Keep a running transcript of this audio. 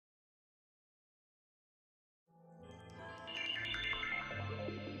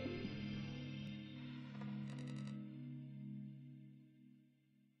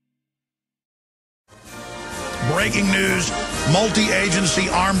breaking news. Multi-agency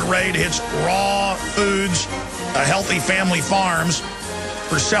armed raid hits Raw Foods, Healthy Family Farms,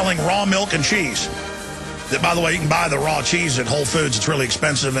 for selling raw milk and cheese. By the way, you can buy the raw cheese at Whole Foods. It's really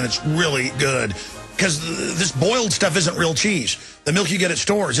expensive, and it's really good. Because this boiled stuff isn't real cheese. The milk you get at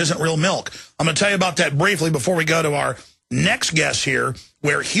stores isn't real milk. I'm going to tell you about that briefly before we go to our next guest here,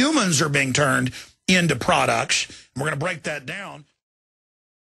 where humans are being turned into products. We're going to break that down.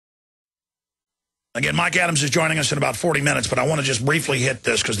 Again, Mike Adams is joining us in about 40 minutes, but I want to just briefly hit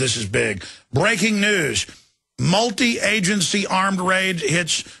this because this is big. Breaking news. Multi-agency armed raid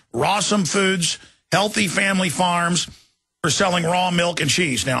hits Rawsome Foods, Healthy Family Farms, for selling raw milk and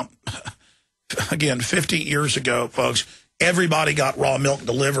cheese. Now, again, 50 years ago, folks, everybody got raw milk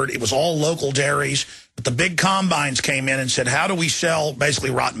delivered. It was all local dairies. But the big combines came in and said, how do we sell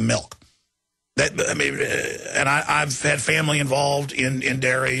basically rotten milk? I've had family involved in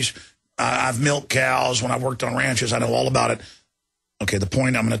dairies. I've milked cows when I worked on ranches. I know all about it. Okay, the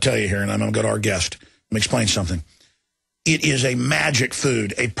point I'm going to tell you here, and I'm going to go to our guest. Let me explain something. It is a magic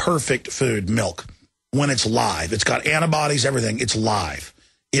food, a perfect food, milk, when it's live. It's got antibodies, everything. It's live.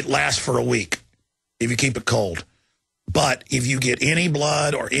 It lasts for a week if you keep it cold. But if you get any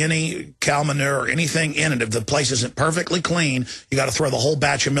blood or any cow manure or anything in it, if the place isn't perfectly clean, you got to throw the whole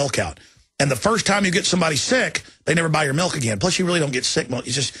batch of milk out. And the first time you get somebody sick, they never buy your milk again. Plus, you really don't get sick milk.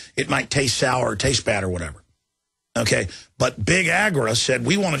 It's just, it might taste sour or taste bad or whatever. Okay, but Big Agra said,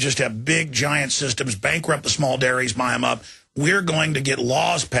 we want to just have big, giant systems, bankrupt the small dairies, buy them up. We're going to get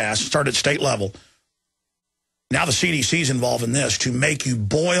laws passed, start at state level. Now the CDC's involved in this to make you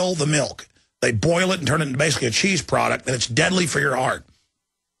boil the milk. They boil it and turn it into basically a cheese product, and it's deadly for your heart.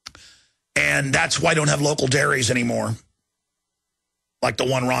 And that's why I don't have local dairies anymore, like the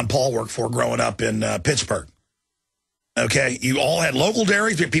one Ron Paul worked for growing up in Pittsburgh. Okay, you all had local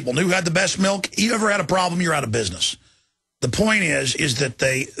dairies. People knew who had the best milk. You ever had a problem, you're out of business. The point is that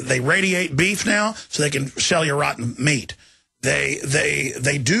they radiate beef now so they can sell you rotten meat.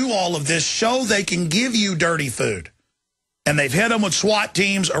 They do all of this so they can give you dirty food. And they've hit them with SWAT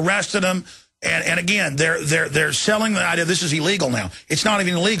teams, arrested them, and again, they're selling the idea this is illegal now. It's not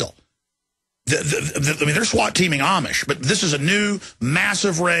even illegal. I mean, they're SWAT teaming Amish, but this is a new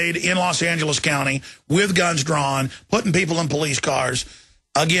massive raid in Los Angeles County with guns drawn, putting people in police cars,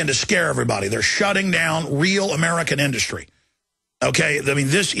 again, to scare everybody. They're shutting down real American industry. Okay, I mean,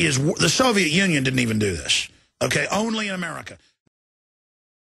 this is, the Soviet Union didn't even do this. Okay, only in America.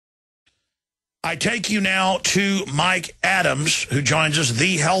 I take you now to Mike Adams, who joins us,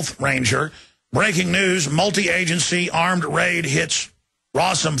 the Health Ranger. Breaking news, multi-agency armed raid hits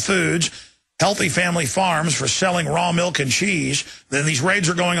Rawsome Foods, Healthy Family Farms, for selling raw milk and cheese. Then these raids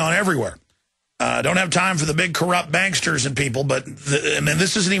are going on everywhere. Don't have time for the big corrupt banksters and people, but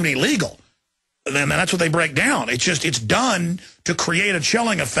this isn't even illegal. And that's what they break down. It's just, it's done to create a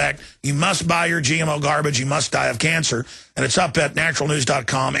chilling effect. You must buy your GMO garbage. You must die of cancer. And it's up at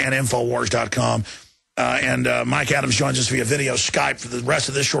naturalnews.com and Infowars.com. Mike Adams joins us via video Skype for the rest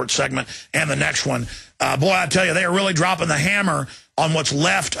of this short segment and the next one. Boy, I tell you, they are really dropping the hammer on what's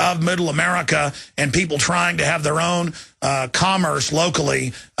left of Middle America and people trying to have their own commerce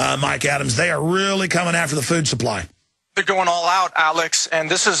locally, Mike Adams. They are really coming after the food supply. They're going all out, Alex, and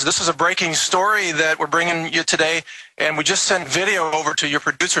this is a breaking story that we're bringing you today, and we just sent video over to your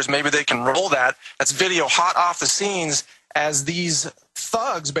producers. Maybe they can roll that. That's video hot off the scenes as these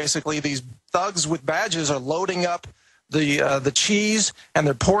thugs, basically these thugs with badges, are loading up the cheese, and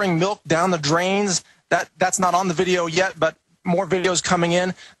they're pouring milk down the drains. That's not on the video yet, but more videos coming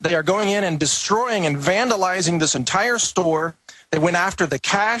in. They are going in and destroying and vandalizing this entire store. They went after the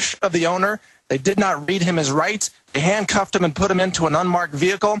cash of the owner. They did not read him his rights. They handcuffed him and put him into an unmarked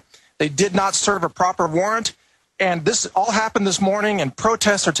vehicle. They did not serve a proper warrant. And this all happened this morning, and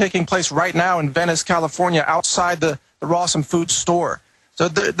protests are taking place right now in Venice, California, outside the Rawsome Foods store. So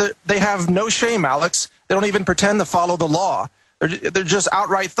they have no shame, Alex. They don't even pretend to follow the law. They're just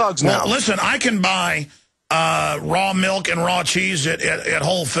outright thugs now. Well, listen, I can buy raw milk and raw cheese at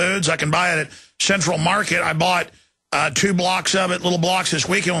Whole Foods. I can buy it at Central Market. I bought 2 blocks of it, little blocks, this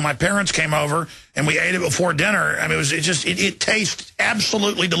weekend when my parents came over, and we ate it before dinner. I mean, it tastes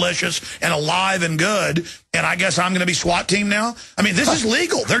absolutely delicious and alive and good, and I guess I'm going to be SWAT team now? I mean, this is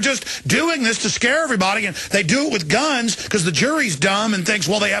legal. They're just doing this to scare everybody, and they do it with guns because the jury's dumb and thinks,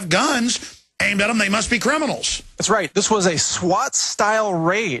 well, they have guns aimed at them, they must be criminals. That's right. This was a SWAT-style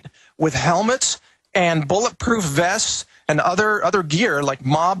raid with helmets and bulletproof vests and other gear, like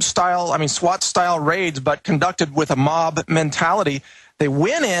mob-style, SWAT-style raids, but conducted with a mob mentality. They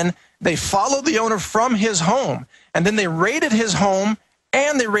went in, they followed the owner from his home, and then they raided his home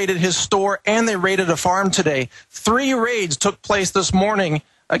and they raided his store, and they raided a farm today. 3 raids took place this morning.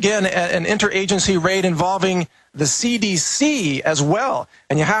 Again, an interagency raid involving the CDC as well.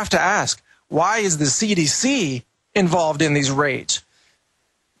 And you have to ask, why is the CDC involved in these raids?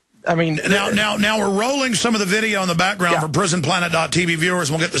 I mean, now we're rolling some of the video in the background for PrisonPlanet.tv viewers.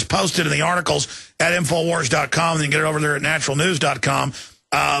 We'll get this posted in the articles at Infowars.com, and then get it over there at naturalnews.com.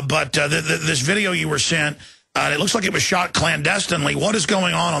 But this video you were sent, it looks like it was shot clandestinely. What is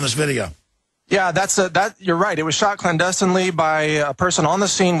going on this video? Yeah, you're right. It was shot clandestinely by a person on the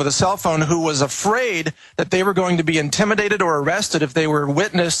scene with a cell phone who was afraid that they were going to be intimidated or arrested if they were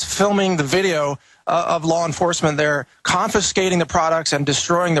witnessed filming the video of law enforcement there, confiscating the products and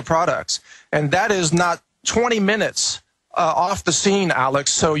destroying the products. And that is not 20 minutes off the scene,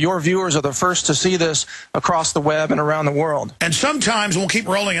 Alex. So your viewers are the first to see this across the web and around the world. And sometimes, we'll keep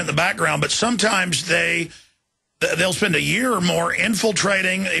rolling it in the background, but sometimes they'll spend a year or more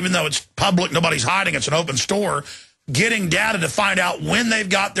infiltrating, even though it's public, nobody's hiding, it's an open store, getting data to find out when they've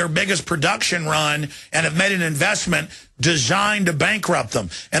got their biggest production run and have made an investment designed to bankrupt them.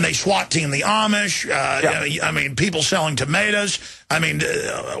 And they SWAT team the Amish, I mean, people selling tomatoes. I mean,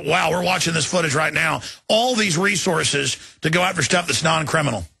 wow, we're watching this footage right now. All these resources to go after stuff that's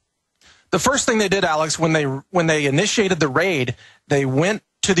non-criminal. The first thing they did, Alex, when they initiated the raid, they went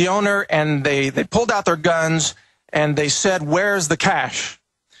to the owner and they pulled out their guns and they said, "Where's the cash?"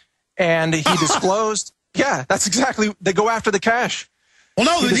 And he disclosed, yeah, that's exactly, they go after the cash. Well,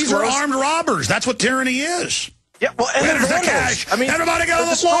 no, these are armed robbers. That's what tyranny is. Yeah, well, and where's the cash? I mean, everybody get on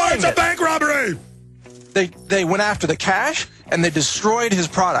the floor. It's a bank robbery. They went after the cash and they destroyed his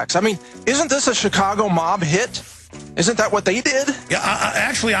products. I mean, isn't this a Chicago mob hit? Isn't that what they did? Yeah,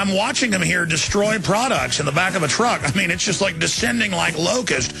 actually, I'm watching them here destroy products in the back of a truck. I mean, it's just like descending like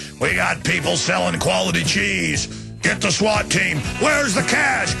locust. We got people selling quality cheese. Get the SWAT team. Where's the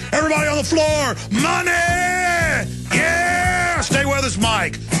cash? Everybody on the floor. Money! Yeah! Stay with us,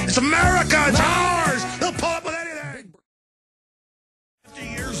 Mike. It's America. It's ours. They'll pull up with anything. 50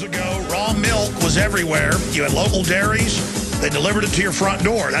 years ago, raw milk was everywhere. You had local dairies. They delivered it to your front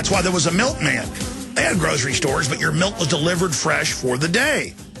door. That's why there was a milkman. They had grocery stores, but your milk was delivered fresh for the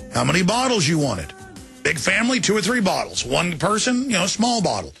day. How many bottles you wanted? Big family, 2 or 3 bottles. One person, small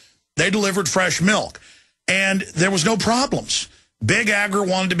bottle. They delivered fresh milk. And there was no problems. Big Agri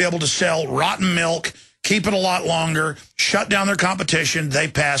wanted to be able to sell rotten milk, keep it a lot longer, shut down their competition. They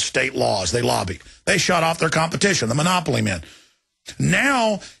passed state laws. They lobbied. They shut off their competition, the monopoly men.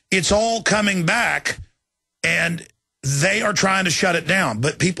 Now it's all coming back, and they are trying to shut it down.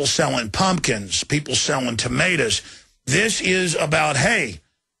 But people selling pumpkins, people selling tomatoes. This is about, hey,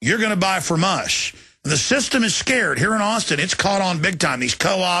 you're going to buy from us. The system is scared. Here in Austin, it's caught on big time. These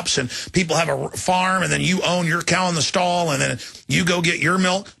co-ops and people have a farm, and then you own your cow in the stall, and then you go get your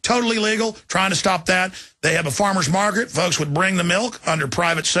milk. Totally legal, trying to stop that. They have a farmer's market. Folks would bring the milk under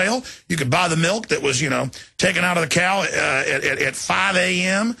private sale. You could buy the milk that was, taken out of the cow at 5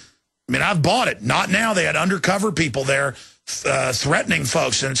 a.m. I mean, I've bought it. Not now. They had undercover people there threatening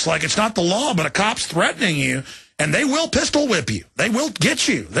folks. And it's like, it's not the law, but a cop's threatening you, and they will pistol whip you. They will get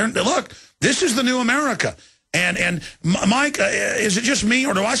you. Look, this is the new America. And Mike, is it just me,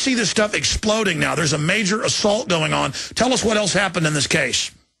 or do I see this stuff exploding now? There's a major assault going on. Tell us what else happened in this case.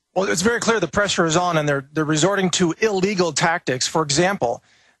 Well, it's very clear the pressure is on, and they're resorting to illegal tactics. For example,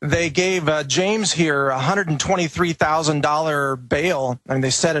 they gave James here $123,000 bail, and they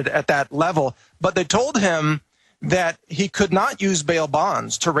set it at that level. But they told him that he could not use bail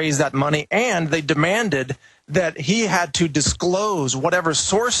bonds to raise that money, and they demanded that he had to disclose whatever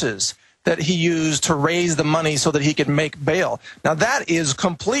sources that he used to raise the money so that he could make bail. Now, that is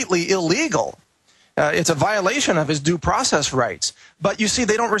completely illegal. It's a violation of his due process rights. But you see,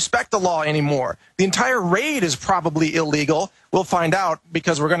 they don't respect the law anymore. The entire raid is probably illegal. We'll find out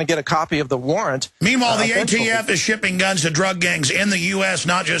because we're going to get a copy of the warrant. Meanwhile, the ATF is shipping guns to drug gangs in the U.S.,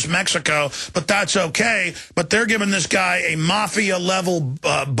 not just Mexico, but that's okay. But they're giving this guy a mafia-level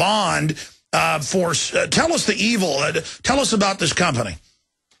bond for... tell us the evil. Tell us about this company.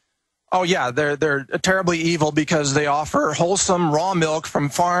 Oh, yeah, they're terribly evil because they offer wholesome raw milk from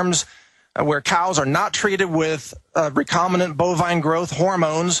farms where cows are not treated with recombinant bovine growth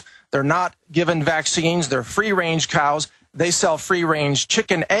hormones. They're not given vaccines. They're free-range cows. They sell free-range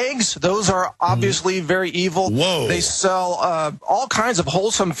chicken eggs. Those are obviously very evil. Whoa. They sell all kinds of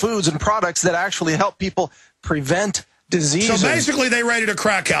wholesome foods and products that actually help people prevent diseases. So basically they raided a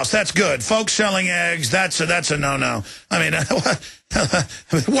crack house. That's good. Folks selling eggs, that's a no-no. I mean,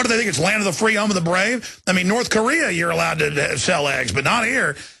 what do they think? It's land of the free, home of the brave? I mean, North Korea, you're allowed to sell eggs, but not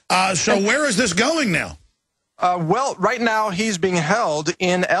here. So where is this going now? Well, right now he's being held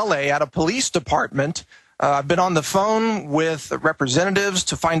in L.A. at a police department. I've been on the phone with representatives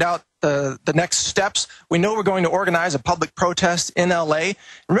to find out the next steps. We know we're going to organize a public protest in L.A.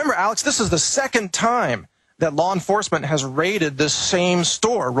 Remember, Alex, this is the second time that law enforcement has raided this same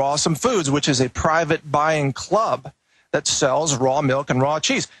store, Rawsome Foods, which is a private buying club that sells raw milk and raw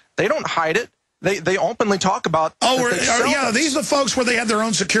cheese. They don't hide it. They openly talk about. Yeah, these are the folks where they have their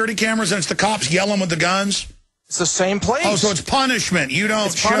own security cameras and it's the cops yelling with the guns. It's the same place. Oh, so it's punishment. You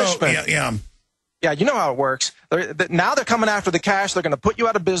don't show. Punishment. Yeah. Yeah, you know how it works. Now they're coming after the cash. They're going to put you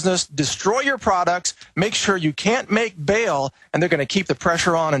out of business, destroy your products, make sure you can't make bail, and they're going to keep the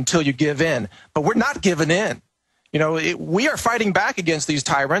pressure on until you give in. But we're not giving in. You know, we are fighting back against these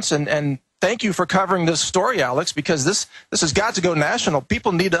tyrants, and thank you for covering this story, Alex, because this has got to go national.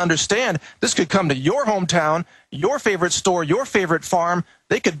 People need to understand this could come to your hometown, your favorite store, your favorite farm.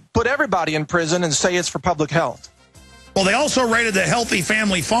 They could put everybody in prison and say it's for public health. Well, they also raided the Healthy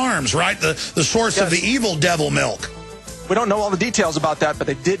Family Farms, right? The source of the evil devil milk. We don't know all the details about that, but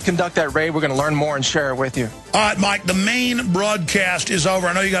they did conduct that raid. We're going to learn more and share it with you. All right, Mike, the main broadcast is over.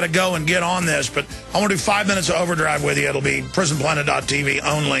 I know you got to go and get on this, but I want to do 5 minutes of overdrive with you. It'll be prisonplanet.tv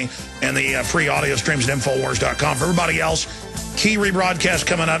only and the free audio streams at Infowars.com. For everybody else, key rebroadcast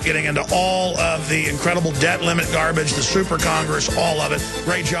coming up, getting into all of the incredible debt limit garbage, the Super Congress, all of it.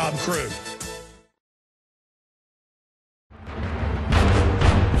 Great job, crew.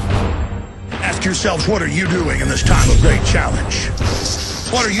 Ask yourselves, what are you doing in this time of great challenge?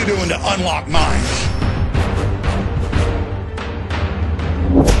 What are you doing to unlock minds?